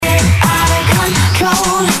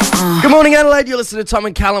Good morning, Adelaide. You're listening to Tom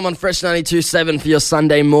and Callum on Fresh 92.7 for your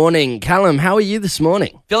Sunday morning. Callum, how are you this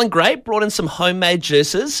morning? Feeling great. Brought in some homemade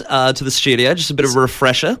juices to the studio. Just a bit of a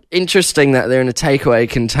refresher. Interesting that they're in a takeaway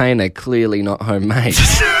container, clearly not homemade.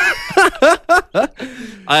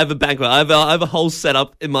 I have a banquet. I have a whole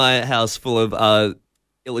setup in my house full of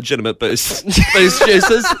illegitimate boost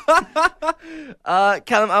juices. Callum,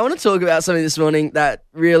 I want to talk about something this morning that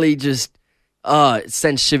really just it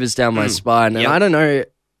sends shivers down my spine. And I don't know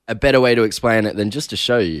a better way to explain it than just to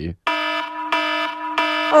show you.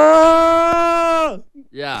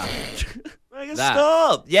 Yeah.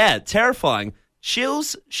 Stop. Yeah, terrifying.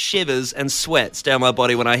 Chills, shivers, and sweats down my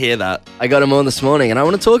body when I hear that. I got them on this morning, and I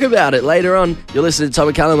want to talk about it later on. You're listening to Tom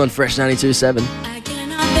and Callum on Fresh 92.7.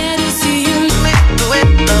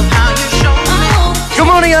 Good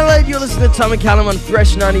morning, Adelaide. You're listening to Tom and Callum on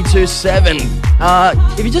Fresh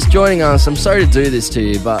 92.7. If you're just joining us, I'm sorry to do this to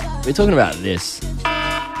you, but we're talking about this.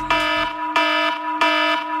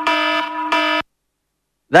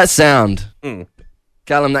 That sound.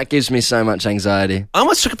 Callum, that gives me so much anxiety. I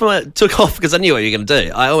almost took off because I knew what you were going to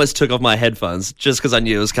do. I almost took off my headphones just because I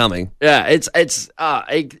knew it was coming. Yeah,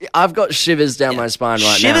 I've got shivers down my spine right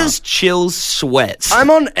now. Shivers, chills, sweats. I'm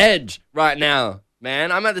on edge right now,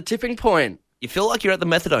 man. I'm at the tipping point. You feel like you're at the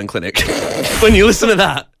methadone clinic when you listen to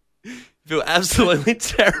that. You feel absolutely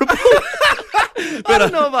terrible. I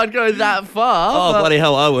don't know if I'd go that far. Oh, bloody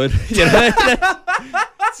hell, I would. You know?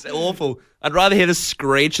 It's awful. I'd rather hear the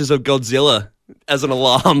screeches of Godzilla as an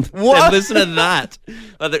alarm than listen to that.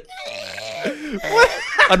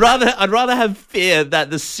 I'd rather have fear that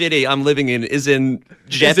the city I'm living in is in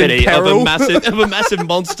jeopardy of a massive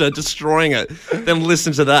monster destroying it than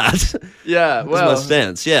listen to that. Yeah, well, that's my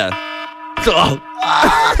stance. Yeah.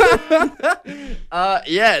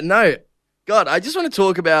 No. God, I just want to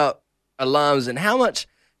talk about alarms and how much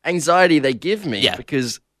anxiety they give me. Yeah.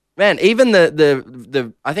 Because, man, even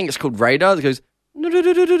the I think it's called radar that goes.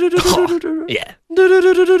 Yeah.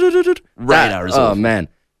 Radar is awful. Oh, man.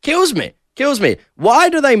 Kills me. Why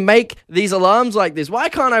do they make these alarms like this? Why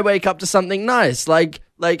can't I wake up to something nice? Like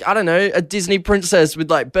I don't know, a Disney princess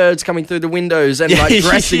with like birds coming through the windows and like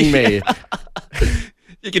dressing me.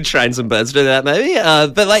 You can train some birds to do that, maybe.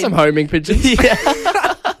 But like some homing pigeons. Yeah.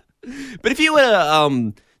 But if you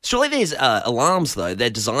were surely these alarms though, they're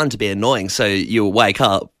designed to be annoying, so you'll wake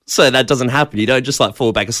up. So that doesn't happen. You don't just like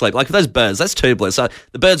fall back asleep. Like for those birds, that's tubeless. So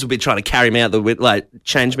the birds would be trying to carry me out like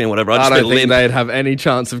change me and whatever. I don't think they'd have any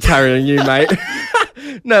chance of carrying you, mate.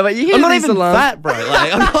 No, but you hear I'm not these even alarms. fat, bro.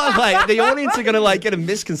 Like I'm not like the audience are gonna like get a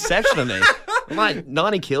misconception of me. I'm like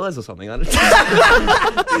 90 kilos or something.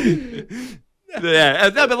 Yeah,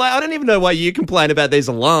 no, but like I don't even know why you complain about these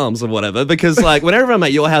alarms or whatever, because like whenever I'm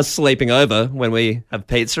at your house sleeping over when we have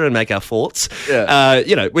pizza and make our forts, you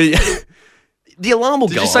know, the alarm will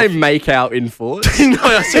go off. Did you say make out in forts? No,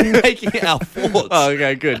 I said making our forts. Oh,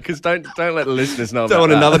 okay, good, because don't let the listeners know about Don't want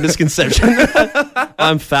that. another misconception.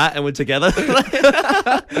 I'm fat and we're together.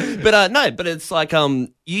 But no, but it's like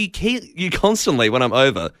you constantly when I'm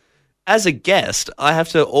over. As a guest, I have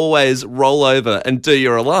to always roll over and do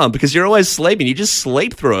your alarm because you're always sleeping. You just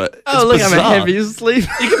sleep through it. Oh, look, I'm a heavy sleep.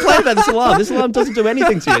 You complain about this alarm. This alarm doesn't do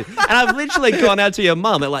anything to you. And I've literally gone out to your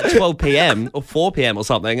mum at like 12 p.m. or 4 p.m. or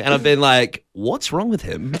something, and I've been like, what's wrong with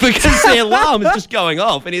him? Because the alarm is just going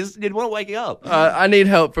off and he's not waking up. I need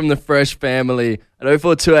help from the Fresh family at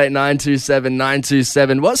 0428 927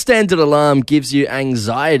 927. What standard alarm gives you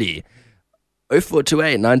anxiety?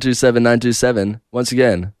 0428 927 927. Once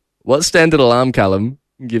again. What standard alarm, Callum,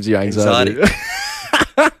 gives you anxiety?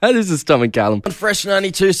 This is Tom and Callum. On Fresh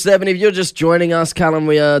 92.7, if you're just joining us, Callum,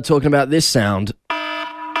 we are talking about this sound.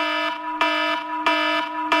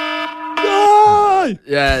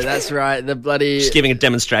 Yeah, that's right. The bloody... Just giving a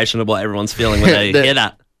demonstration of what everyone's feeling when they hear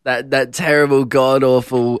that. That terrible,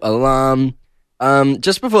 god-awful alarm.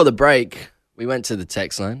 Just before the break, we went to the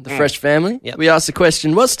text line, the Fresh family. Yep. We asked the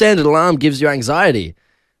question, what standard alarm gives you anxiety?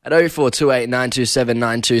 At 0428 927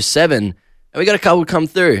 927. And we got a couple come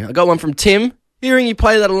through. I got one from Tim. Hearing you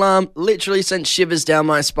play that alarm literally sent shivers down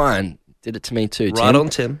my spine. Did it to me too, Tim. Right on,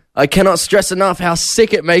 Tim. I cannot stress enough how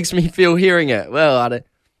sick it makes me feel hearing it. Well, I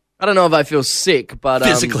don't know if I feel sick, but...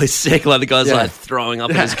 Physically sick, like the guy's like throwing up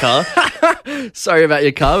in his car. Sorry about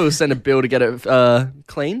your car. We'll send a bill to get it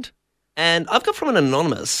cleaned. And I've got from an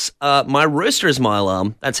anonymous, my rooster is my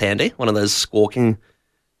alarm. That's handy. One of those squawking...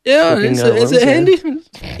 Yeah, is it handy?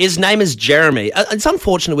 His name is Jeremy. It's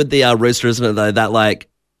unfortunate with the rooster, isn't it, though, that, like,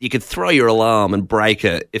 you could throw your alarm and break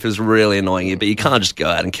it if it was really annoying you, but you can't just go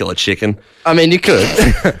out and kill a chicken. I mean, you could.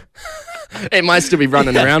 It might still be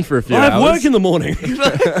running around for a few hours. I have work in the morning.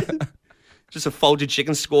 Just a folded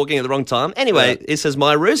chicken squawking at the wrong time. Anyway, It says,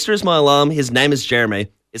 my rooster is my alarm. His name is Jeremy.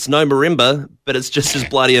 It's no marimba, but it's just as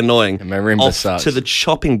bloody annoying. Marimba Off sucks. to the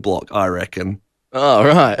chopping block, I reckon. Oh,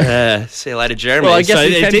 right. See you later, Jeremy. Well, I guess So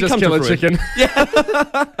you it can did just come kill to a fruition.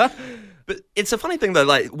 chicken. But it's a funny thing, though.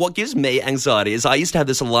 Like, what gives me anxiety is I used to have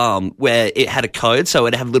this alarm where it had a code, so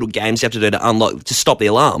it'd have little games you have to do to unlock, to stop the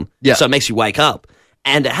alarm. Yeah. So it makes you wake up.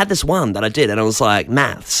 And it had this one that I did, and it was like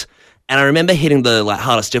maths. And I remember hitting the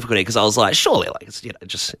hardest difficulty because I was like, surely, it's,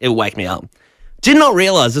 just it'll wake me up. Did not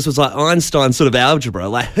realize this was like Einstein sort of algebra.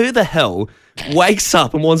 Like, who the hell wakes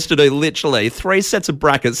up and wants to do literally 3 sets of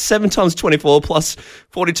brackets, 7 times 24 plus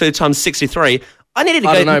 42 times 63? I needed to go.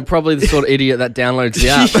 I don't know, probably the sort of idiot that downloads the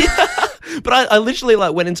app. Yeah. But I literally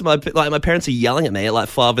went into my parents are yelling at me at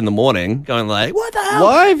 5 a.m, going like, what the hell?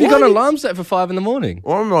 Why have you got an alarm set for 5 a.m? I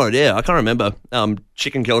have no idea. I can't remember.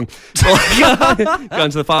 Chicken killing.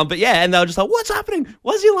 Going to the farm. But yeah, and they were just like, what's happening?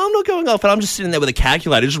 Why is the alarm not going off? And I'm just sitting there with a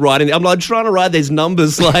calculator just writing. I'm like trying to write these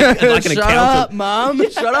numbers like an Shut accountant. up, Mum.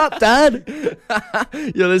 Shut up, Dad.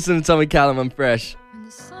 You're listening to Tommy Callum. I'm fresh.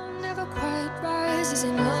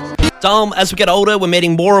 Dom, as we get older, we're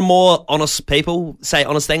meeting more and more honest people, say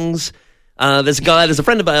honest things. There's a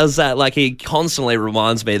friend of ours that he constantly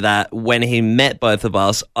reminds me that when he met both of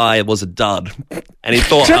us, I was a dud. And he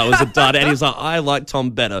thought I was a dud. And he was like, I like Tom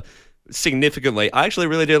better significantly. I actually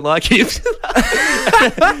really didn't like him.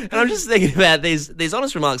 And I'm just thinking about these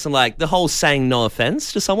honest remarks and the whole saying no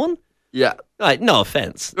offense to someone. Yeah. No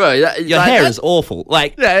offense. Right, Your hair is awful.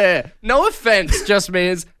 Yeah. No offense just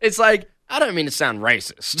means it's like, I don't mean to sound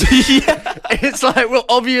racist. Yeah. It's like, well,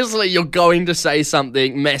 obviously you're going to say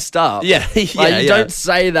something messed up. Yeah. You don't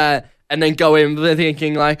say that and then go in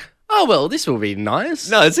thinking oh, well, this will be nice.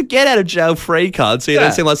 No, it's a get out of jail free card, so you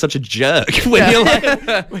don't seem like such a jerk when you're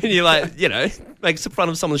make fun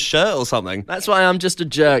of someone's shirt or something. That's why I'm just a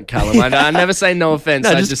jerk, Callum. I never say no offense.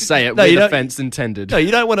 I just say it with offense intended. No,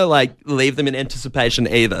 you don't want to leave them in anticipation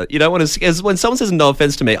either. You don't want to, because when someone says no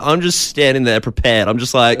offense to me, I'm just standing there prepared. I'm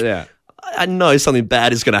just like, yeah. I know something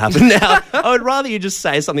bad is going to happen now. I would rather you just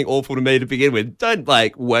say something awful to me to begin with. Don't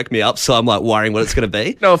work me up so I'm worrying what it's going to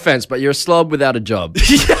be. No offense, but you're a slob without a job.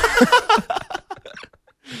 That's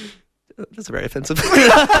very offensive.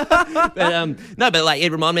 But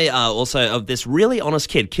it reminded me also of this really honest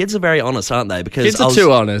kid. Kids are very honest, aren't they? Because Kids are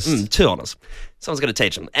too honest. Too honest. Someone's going to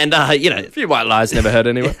teach them. And, a few white lies never hurt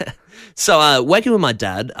anyone. So working with my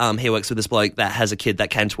dad, he works with this bloke that has a kid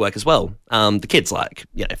that came to work as well. The kid's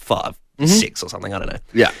 5, 6 or something, I don't know.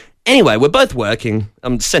 Yeah. Anyway, we're both working.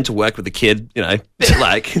 I'm sent to work with the kid,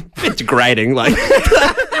 bit degrading.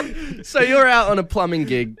 So you're out on a plumbing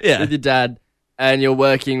gig with your dad and you're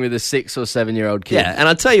working with a 6 or 7-year-old kid. Yeah, and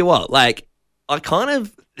I tell you what,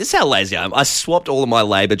 this is how lazy I am. I swapped all of my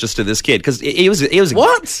labor just to this kid because he was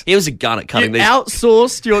What? He was a gun at cutting You these.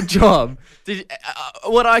 outsourced your job.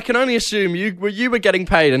 What I can only assume you were getting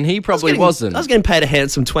paid and he probably wasn't. I was getting paid a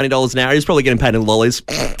handsome $20 an hour. He was probably getting paid in lollies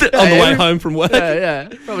on the way home from work. Yeah.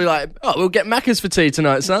 Probably we'll get Macca's for tea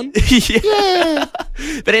tonight, son. Yeah.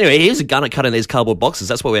 But anyway, he was a gun at cutting these cardboard boxes.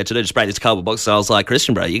 That's what we had to do, just break these cardboard boxes. So I was like,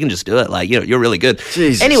 Christian, bro, you can just do it. You're really good.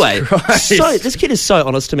 Jesus anyway, Christ. so this kid is so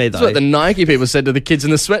honest to me, though. That's what the Nike people said to the kids in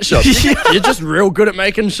the sweatshop. You're just real good at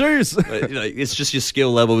making shoes. It's just your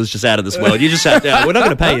skill level is just out of this world. You just have to, we're not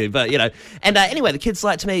going to pay you, but And anyway, the kid's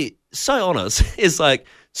to me, so honest, is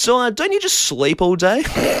so don't you just sleep all day?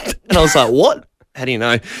 And I was like, what? How do you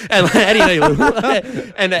know? And how do you know?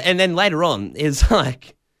 And then later on, is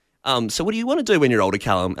so what do you want to do when you're older,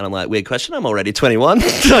 Callum? And I'm like, weird question. I'm already 21.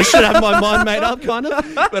 I should have my mind made up, kind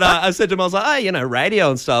of. But I said to him, I was like,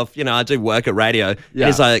 radio and stuff. I do work at radio. Yeah. And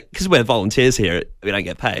he's like, because we're volunteers here, we don't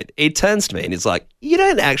get paid. He turns to me and he's like, you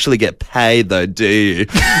don't actually get paid though, do you?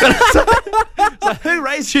 So who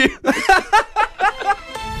raised you?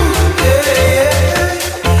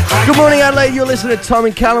 Good morning, Adelaide. You're listening to Tom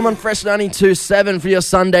and Callum on Fresh 92.7 for your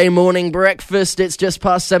Sunday morning breakfast. It's just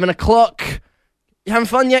past 7 o'clock. You having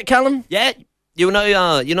fun yet, Callum? Yeah. You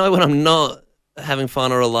know when I'm not having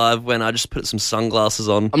fun or alive, when I just put some sunglasses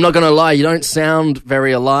on. I'm not going to lie, you don't sound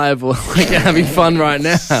very alive or like you're having fun right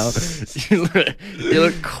now. You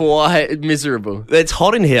look quite miserable. It's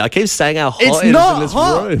hot in here. I keep saying how hot It's it is not in this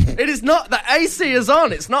hot. room. It is not. The AC is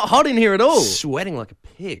on. It's not hot in here at all. Sweating like a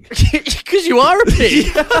pig. Because you are a pig.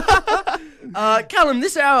 Callum,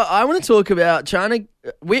 this hour I want to talk about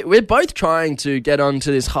we're both trying to get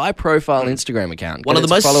onto this high-profile Instagram account. One of the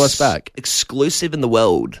most follow us back. exclusive in the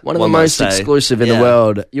world. One of the most exclusive in the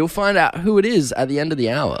world. You'll find out who it is at the end of the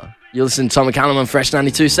hour. You'll listen to Tom and Callum on Fresh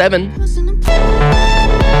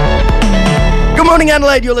 92.7. Good morning,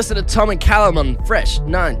 Adelaide. You're listening to Tom and Callum on Fresh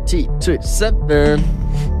 92.7.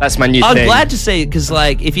 That's my new I'm thing. glad to see, because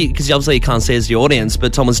obviously you can't see as the audience,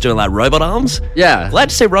 but Tom was doing like robot arms. Yeah. Glad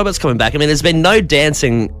to see robots coming back. I mean, there's been no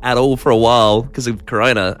dancing at all for a while because of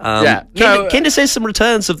Corona. Keen to see some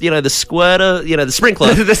returns of, the squirter, the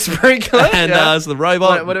sprinkler. The sprinkler. And so the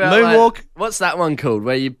robot, what about, moonwalk. like, what's that one called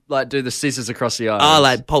where you like do the scissors across the eyes? Oh,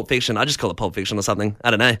 like Pulp Fiction. I just call it Pulp Fiction or something. I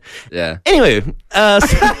don't know. Yeah. Anyway, we can't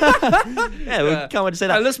wait to see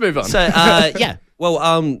that. Let's move on.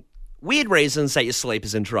 So, weird reasons that your sleep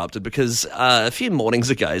is interrupted because a few mornings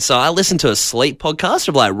ago, so I listened to a sleep podcast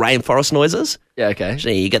of like rainforest noises. Yeah, okay. So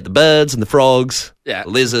you get the birds and the frogs, Yeah. the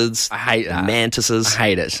lizards, I hate that. mantises. I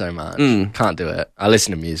hate it so much. Can't do it. I listen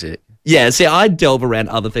to music. Yeah, see, I delve around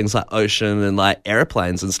other things like ocean and like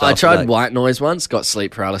airplanes and stuff. I tried like, white noise once, got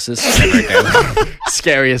sleep paralysis.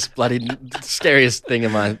 scariest thing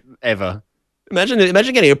in my ever. Imagine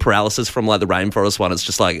getting a paralysis from like the rainforest one. It's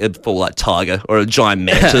just like a full like tiger or a giant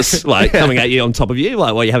mantis like coming at you on top of you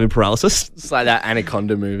like while you're having paralysis. It's like that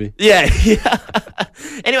Anaconda movie. Yeah.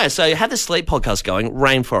 Anyway, so you have this sleep podcast going,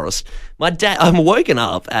 rainforest. My dad, I'm woken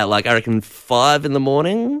up at like I reckon 5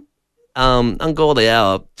 a.m. Ungodly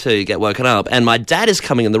hour to get woken up, and my dad is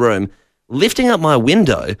coming in the room, lifting up my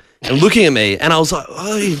window and looking at me, and I was like,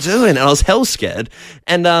 what are you doing? And I was hell scared.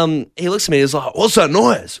 And he looks at me, he's like, what's that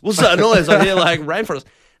noise? What's that noise? I hear like rainforest.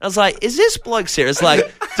 I was like, is this bloke serious?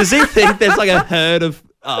 Like, does he think there's like a herd of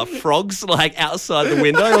frogs like outside the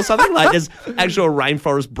window or something? Like there's actual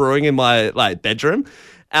rainforest brewing in my like bedroom.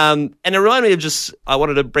 And it reminded me of I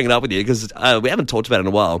wanted to bring it up with you because we haven't talked about it in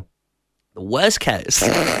a while. The worst case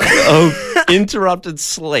of interrupted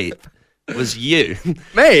sleep was you.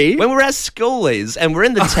 Me? When we're at schoolies and we're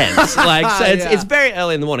in the tents, it's very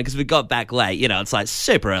early in the morning because we got back late. It's like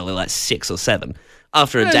super early, like 6 or 7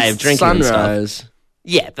 after a day of drinking and sunrise. stuff.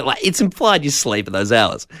 Yeah, but like it's implied you sleep at those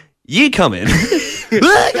hours. You come in. Hey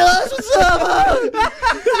guys, what's up?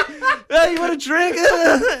 Hey, you want a drink?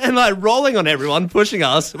 And like rolling on everyone, pushing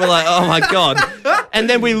us. We're like, oh my God. And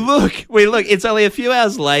then we look. It's only a few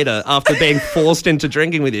hours later after being forced into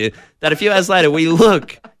drinking with you that a few hours later we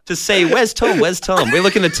look to see, where's Tom? We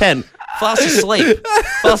look in the tent. Fast asleep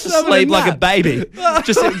like a baby.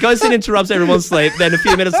 Just goes in, interrupts everyone's sleep. Then a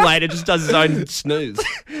few minutes later, just does his own snooze.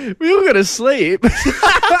 We all go to sleep.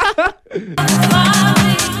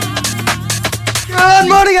 Good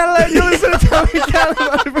morning, Adelaide. You're listening to Tommy Callum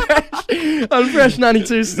on Fresh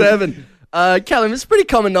 92.7. Callum, it's pretty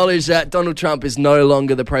common knowledge that Donald Trump is no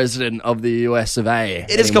longer the president of the US of A.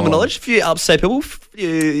 It is common knowledge. A few upset people, a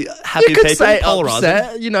few happy you could people, say polarizing.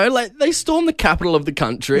 upset, like they stormed the capital of the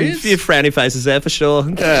country. A few frowny faces there for sure.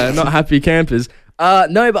 Yeah, not happy campers.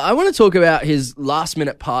 No, but I want to talk about his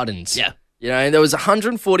last-minute pardons. Yeah. There was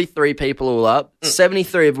 143 people all up,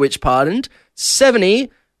 73 of which pardoned,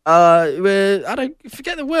 70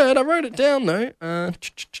 forget the word. I wrote it down though.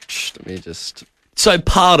 Let me just. So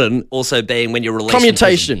pardon also being when you're released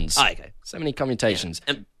commutations. From prison. Oh, okay. 70 commutations.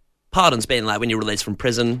 Yeah. And pardons being like when you're released from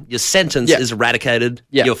prison, your sentence is eradicated.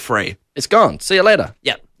 Yeah. You're free. It's gone. See you later.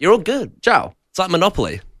 Yeah, you're all good. Ciao. It's like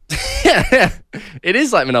Monopoly. Yeah, it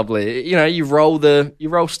is like Monopoly. You roll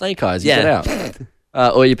snake eyes. You get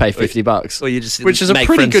out, or you pay $50, or you just which is a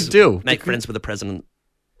pretty good deal. Make friends with the president,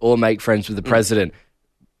 or make friends with the president.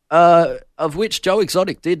 Of which Joe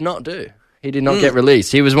Exotic did not do. He did not get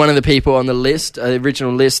released. He was one of the people on the list,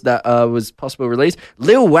 original list that was possible release.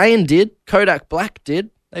 Lil Wayne did. Kodak Black did.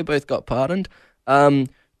 They both got pardoned.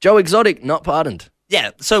 Joe Exotic not pardoned.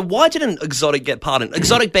 Yeah. So why didn't Exotic get pardoned?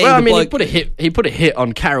 Exotic being he put a hit. He put a hit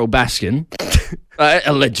on Carol Baskin,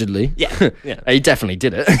 allegedly. Yeah. He definitely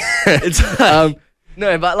did it.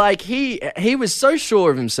 No, but like he was so sure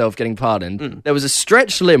of himself getting pardoned. There was a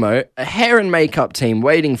stretch limo, a hair and makeup team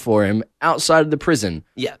waiting for him outside of the prison.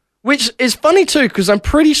 Yeah. Which is funny too, because I'm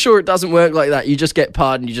pretty sure it doesn't work like that. You just get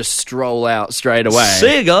pardoned, you just stroll out straight away.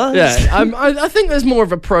 See you guys. Yeah, I think there's more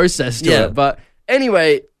of a process to it. But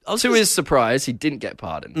anyway, to his surprise, he didn't get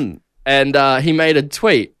pardoned, and he made a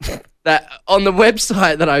tweet that on the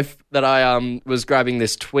website that I was grabbing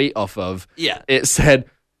this tweet off of. Yeah, it said.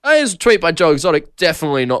 Oh, here's a tweet by Joe Exotic,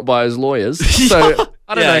 definitely not by his lawyers. So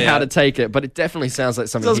I don't know how to take it, but it definitely sounds like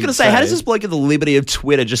something. So I was going to say, how does this bloke get the liberty of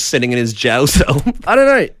Twitter just sitting in his jail cell? I don't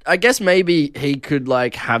know. I guess maybe he could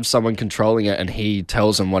like have someone controlling it, and he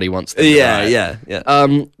tells them what he wants them to write.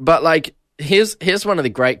 Yeah. But like, here's one of the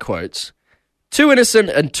great quotes: "Too innocent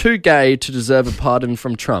and too gay to deserve a pardon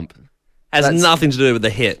from Trump." Has nothing to do with the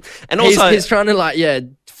hit, and also he's trying to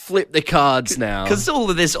flip the cards now. Because all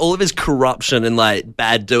of his corruption and like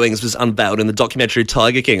bad doings was unveiled in the documentary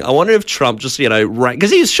Tiger King. I wonder if Trump just,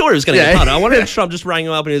 because he was sure he was going to get pardoned. I wonder if Trump just rang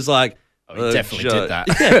him up and he was like, Oh, he definitely Joe. did that.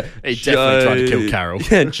 He definitely tried to kill Carol.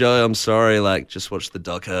 Yeah, Joe, I'm sorry. Like, just watch the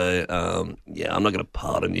doco. Yeah, I'm not going to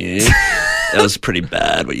pardon you. That was pretty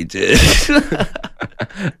bad what you did.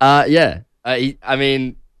 Yeah. I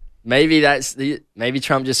mean, maybe maybe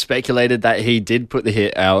Trump just speculated that he did put the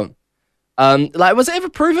hit out. Like, was it ever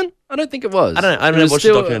proven? I don't think it was. I haven't watched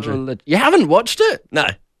the documentary. You haven't watched it? No.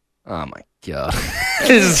 Oh my god.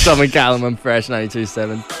 This is Tom and Callum on Fresh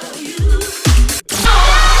 92.7.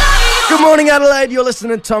 Good morning, Adelaide. You're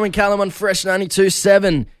listening to Tom and Callum on Fresh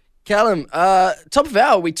 92.7. Callum, top of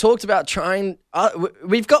hour, we talked about trying...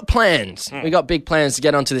 we've got plans. We got big plans to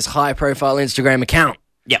get onto this high-profile Instagram account.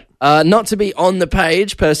 Yep. Not to be on the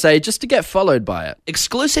page, per se, just to get followed by it.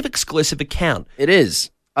 Exclusive account. It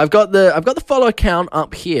is. I've got the follow count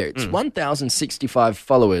up here. It's 1,065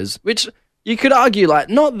 followers, which you could argue, like,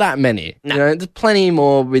 not that many. No. You know, there's plenty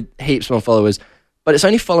more with heaps more followers, but it's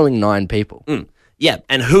only following 9 people. Yeah,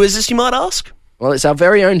 and who is this, you might ask? Well, it's our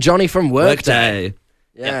very own Johnny from Workday. Workday.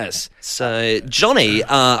 Yes. So, Johnny,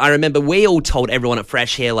 I remember we all told everyone at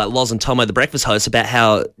Fresh here, like Loz and Tomo, the breakfast hosts, about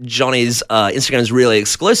how Johnny's Instagram is really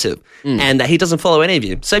exclusive and that he doesn't follow any of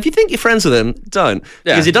you. So if you think you're friends with him, don't.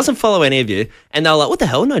 Yeah. Because he doesn't follow any of you. And they're like, what the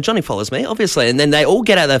hell? No, Johnny follows me, obviously. And then they all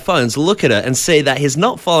get out their phones, look at it, and see that he's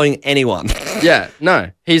not following anyone. Yeah,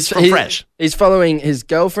 no. He's Fresh. He's following his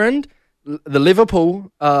girlfriend, the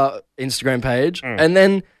Liverpool Instagram page, and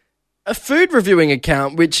then a food reviewing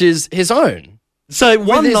account, which is his own. So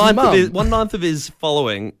one his ninth mum. of his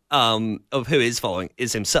following, of who he's following,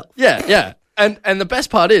 is himself. Yeah, yeah. And the best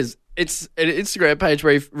part is, it's an Instagram page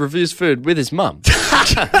where he reviews food with his mum.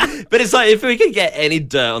 But it's like, if we could get any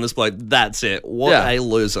dirt on this bloke, that's it. What Yeah. a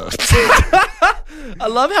loser. I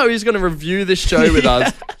love how he's going to review this show with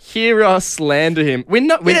us, hear us slander him. He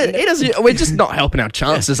doesn't. We're just not helping our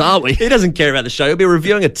chances, are we? He doesn't care about the show. He'll be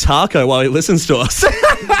reviewing a taco while he listens to us.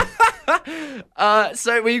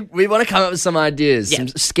 So we want to come up with some ideas, Yeah.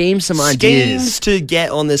 some ideas. Schemes to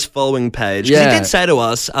get on this following page. 'Cause Yeah. he did say to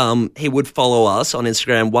us he would follow us on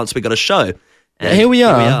Instagram once we got a show. And Here we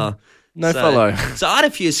are. No follow. So I had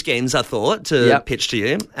a few schemes, I thought, to Yep. pitch to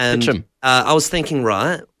you. And Pitch 'em. I was thinking,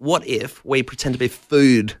 right, what if we pretend to be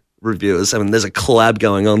food reviewers? I mean, there's a collab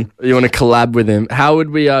going on. You want to collab with him? How would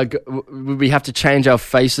we? Would we have to change our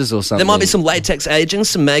faces or something? There might be some latex aging,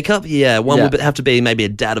 some makeup. Yeah, one Yeah. would have to be maybe a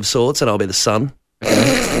dad of sorts, and I'll be the son.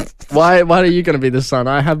 Why are you going to be the son?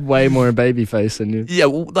 I have way more baby face than you. Yeah,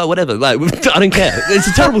 well, no, whatever. Like, I don't care. It's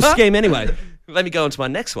a terrible scheme anyway. Let me go on to my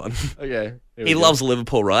next one. Okay. He loves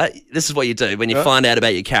Liverpool, right? This is what you do. When you find out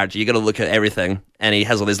about your character, you got to look at everything. And he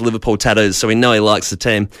has all these Liverpool tattoos, so we know he likes the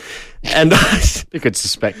team. And You could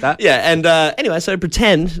suspect that. yeah, and anyway, so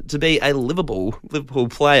pretend to be a Liverpool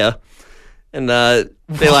player. And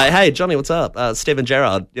be like, hey, Johnny, what's up? Steven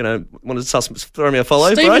Gerrard, want to throw me a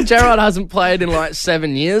follow, bro? Steven Gerrard hasn't played in like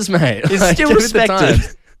 7 years, mate. He's Like, still give it the respected.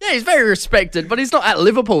 time. Yeah, he's very respected, but he's not at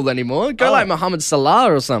Liverpool anymore. Go like Mohamed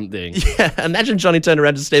Salah or something. Yeah, imagine Johnny turned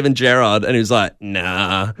around to Steven Gerrard and he was like,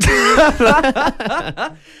 nah.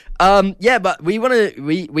 Yeah, but we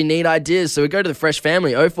need ideas, so we go to the Fresh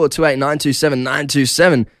Family 0428 927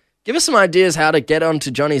 927. Give us some ideas how to get onto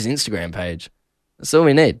Johnny's Instagram page. That's all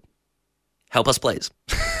we need. Help us, please.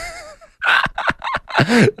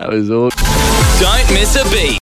 That was all. Don't miss a beat.